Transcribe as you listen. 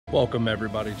Welcome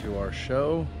everybody to our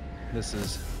show. This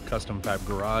is Custom Fab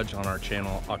Garage on our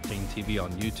channel Octane TV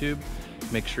on YouTube.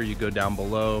 Make sure you go down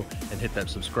below and hit that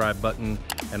subscribe button,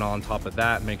 and on top of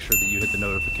that, make sure that you hit the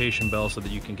notification bell so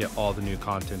that you can get all the new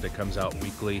content that comes out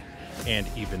weekly and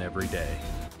even every day.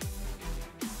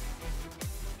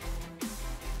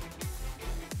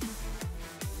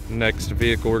 Next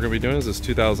vehicle we're going to be doing is this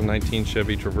 2019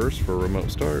 Chevy Traverse for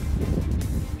remote start.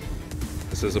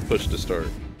 This is a push to start.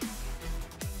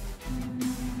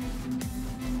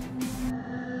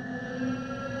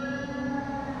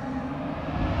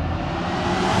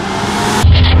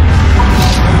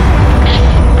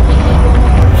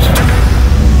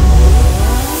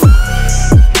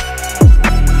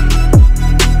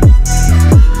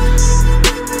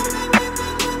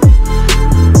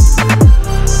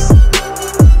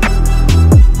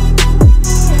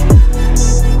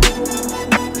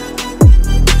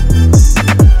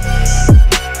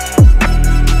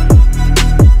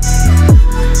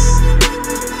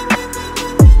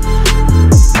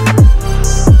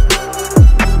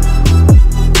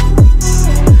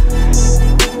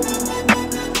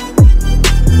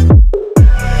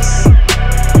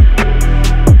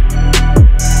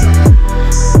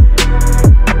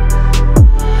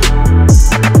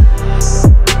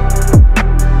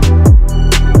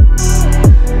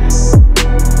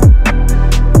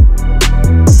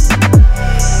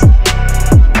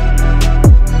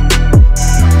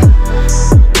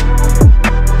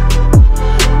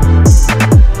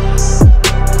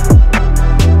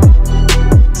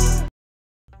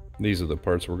 These are the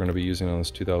parts we're going to be using on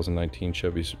this 2019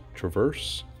 Chevy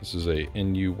Traverse. This is a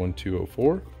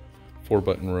NU1204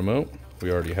 4-button remote.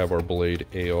 We already have our Blade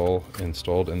AL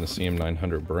installed in the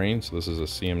CM900 brain, so this is a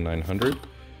CM900.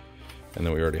 And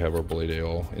then we already have our Blade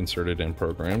AL inserted and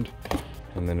programmed.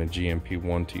 And then a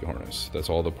GMP1 T-harness. That's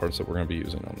all the parts that we're going to be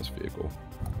using on this vehicle.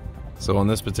 So on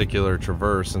this particular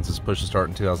Traverse, since it's push to start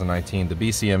in 2019, the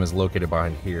BCM is located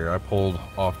behind here. I pulled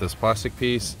off this plastic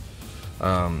piece.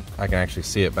 I can actually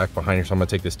see it back behind here, so I'm gonna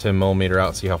take this 10mm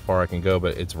out, see how far I can go,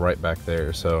 but it's right back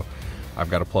there. So I've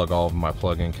got to plug all of my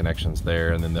plug-in connections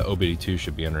there, and then the OBD2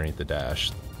 should be underneath the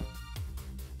dash.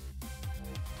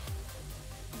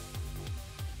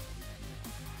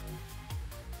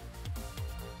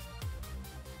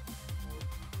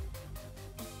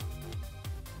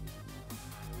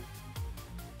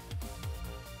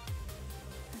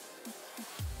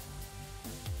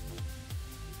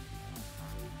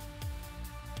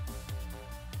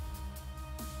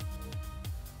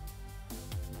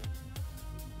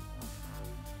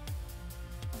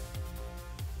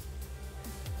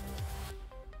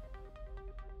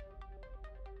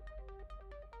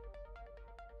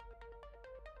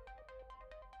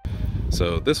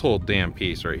 So this whole damn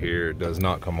piece right here does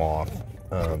not come off.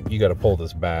 You got to pull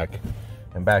this back,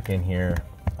 and back in here,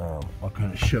 I'll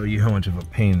kind of show you how much of a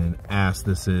pain in the ass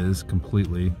this is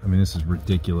completely. I mean, this is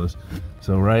ridiculous.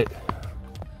 So right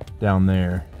down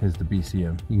there is the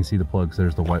BCM. You can see the plugs.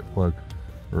 There's the white plug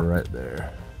right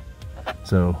there.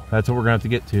 So that's what we're gonna have to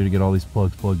get all these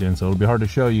plugs plugged in. So it'll be hard to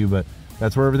show you, but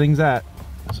that's where everything's at.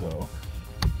 So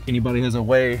anybody has a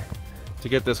way to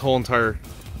get this whole entire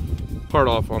part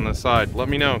off on this side, let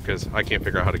me know, because I can't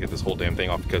figure out how to get this whole damn thing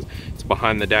off because it's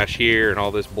behind the dash here and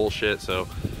all this bullshit. So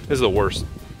this is the worst.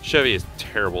 Chevy is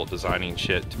terrible at designing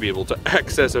shit to be able to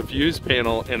access a fuse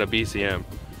panel in a BCM.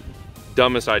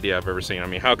 Dumbest idea I've ever seen. I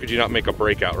mean, how could you not make a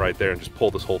breakout right there and just pull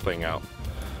this whole thing out?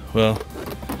 Well,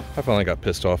 I finally got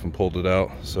pissed off and pulled it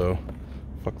out, so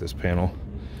fuck this panel.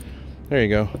 There you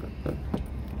go.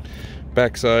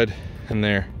 Backside and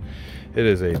there. It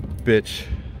is a bitch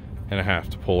and a half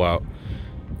to pull out,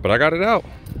 but I got it out.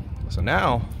 So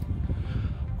now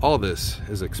all this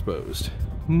is exposed,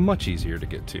 much easier to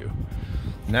get to.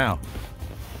 Now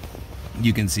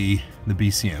you can see the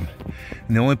BCM,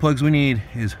 and the only plugs we need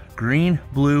is green,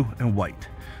 blue, and white.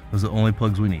 Those are the only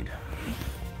plugs we need.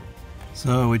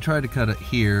 So we tried to cut it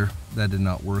here, that did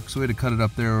not work, so we had to cut it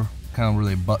up there kind of where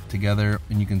they butt together,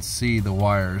 and you can see the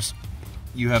wires.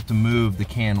 You have to move the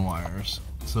CAN wires.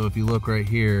 So if you look right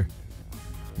here,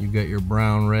 you've got your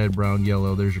brown, red, brown,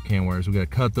 yellow. There's your CAN wires. We got to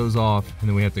cut those off, and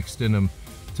then we have to extend them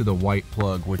to the white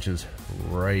plug, which is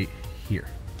right here,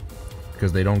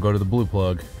 because they don't go to the blue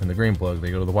plug and the green plug,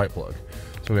 they go to the white plug.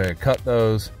 So we got to cut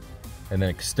those and then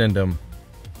extend them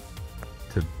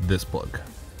to this plug.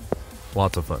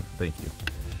 Lots of fun. Thank you.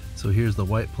 So here's the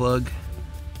white plug.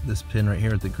 This pin right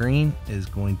here at the green is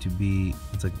going to be,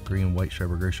 it's like a green, white stripe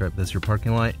or gray stripe. That's your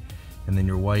parking light. And then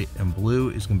your white and blue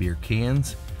is going to be your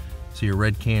cans. So your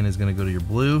red can is going to go to your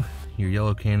blue, your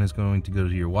yellow can is going to go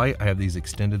to your white. I have these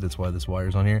extended, that's why this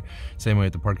wire's on here. Same way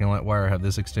with the parking lot wire, I have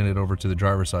this extended over to the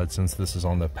driver's side since this is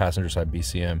on the passenger side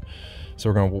BCM. So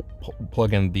we're gonna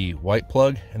plug in the white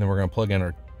plug, and then we're gonna plug in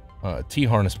our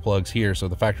T-harness plugs here. So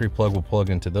the factory plug will plug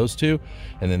into those two,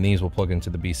 and then these will plug into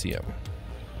the BCM.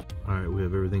 All right, we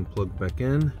have everything plugged back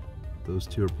in. Those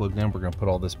two are plugged in. We're gonna put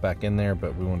all this back in there,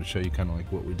 but we want to show you kind of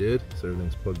like what we did. So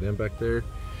everything's plugged in back there.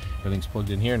 Everything's plugged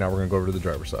in here. Now we're gonna go over to the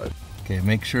driver's side. Okay,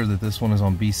 make sure that this one is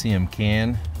on BCM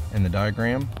can in the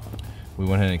diagram. We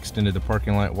went ahead and extended the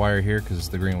parking light wire here because it's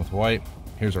the green with white.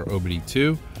 Here's our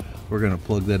OBD2. We're gonna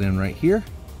plug that in right here.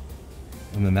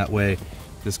 And then that way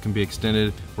this can be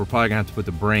extended. We're probably gonna have to put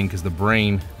the brain, because the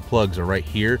brain plugs are right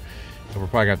here. And we're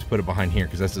probably gonna have to put it behind here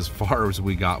because that's as far as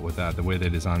we got with that. The way they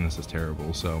designed this is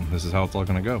terrible. So this is how it's all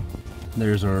gonna go.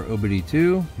 There's our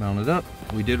OBD2 mounted up.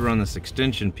 We did run this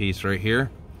extension piece right here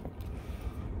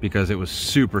because it was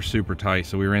super tight.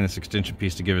 So we ran this extension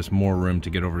piece to give us more room to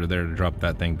get over to there to drop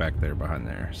that thing back there behind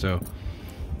there. So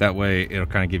that way it'll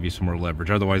kind of give you some more leverage.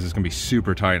 Otherwise it's gonna be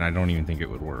super tight and I don't even think it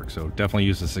would work. So definitely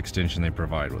use this extension they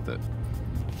provide with it.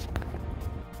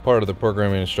 Part of the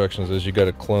programming instructions is you got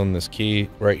to clone this key.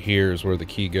 Right here is where the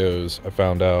key goes. I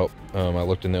found out, I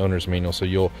looked in the owner's manual, so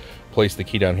you'll place the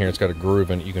key down here. It's got a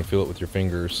groove in it. You can feel it with your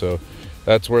fingers. So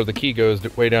that's where the key goes,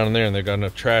 way down in there, and they've got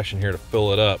enough trash in here to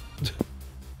fill it up.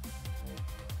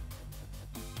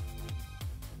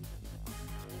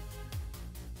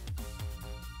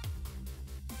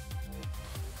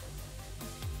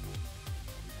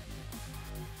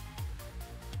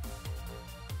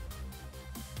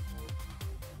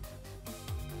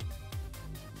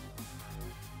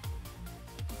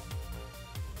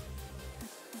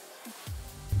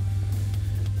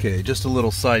 Okay, just a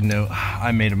little side note,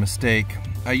 I made a mistake.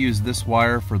 I used this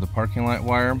wire for the parking light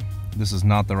wire. This is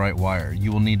not the right wire.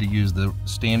 You will need to use the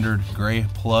standard gray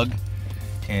plug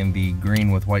and the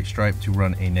green with white stripe to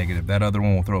run a negative. That other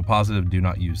one will throw a positive, do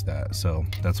not use that. So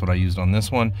that's what I used on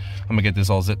this one. I'm gonna get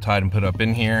this all zip tied and put up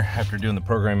in here. After doing the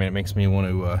programming, it makes me want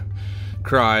to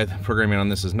cry. The programming on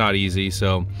this is not easy,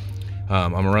 so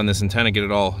I'm gonna run this antenna, get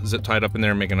it all zip tied up in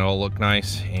there, making it all look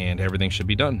nice, and everything should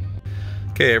be done.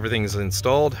 Okay, everything's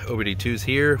installed. OBD2's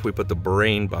here. We put the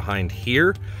brain behind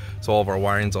here. So all of our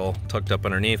wiring's all tucked up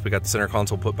underneath. We got the center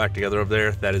console put back together over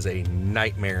there. That is a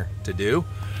nightmare to do.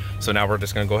 So now we're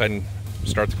just gonna go ahead and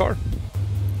start the car.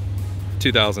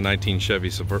 2019 Chevy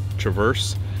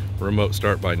Traverse, remote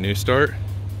start by NUSTART.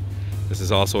 This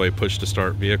is also a push to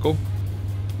start vehicle.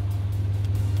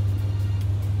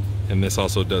 And this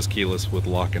also does keyless with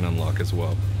lock and unlock as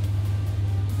well.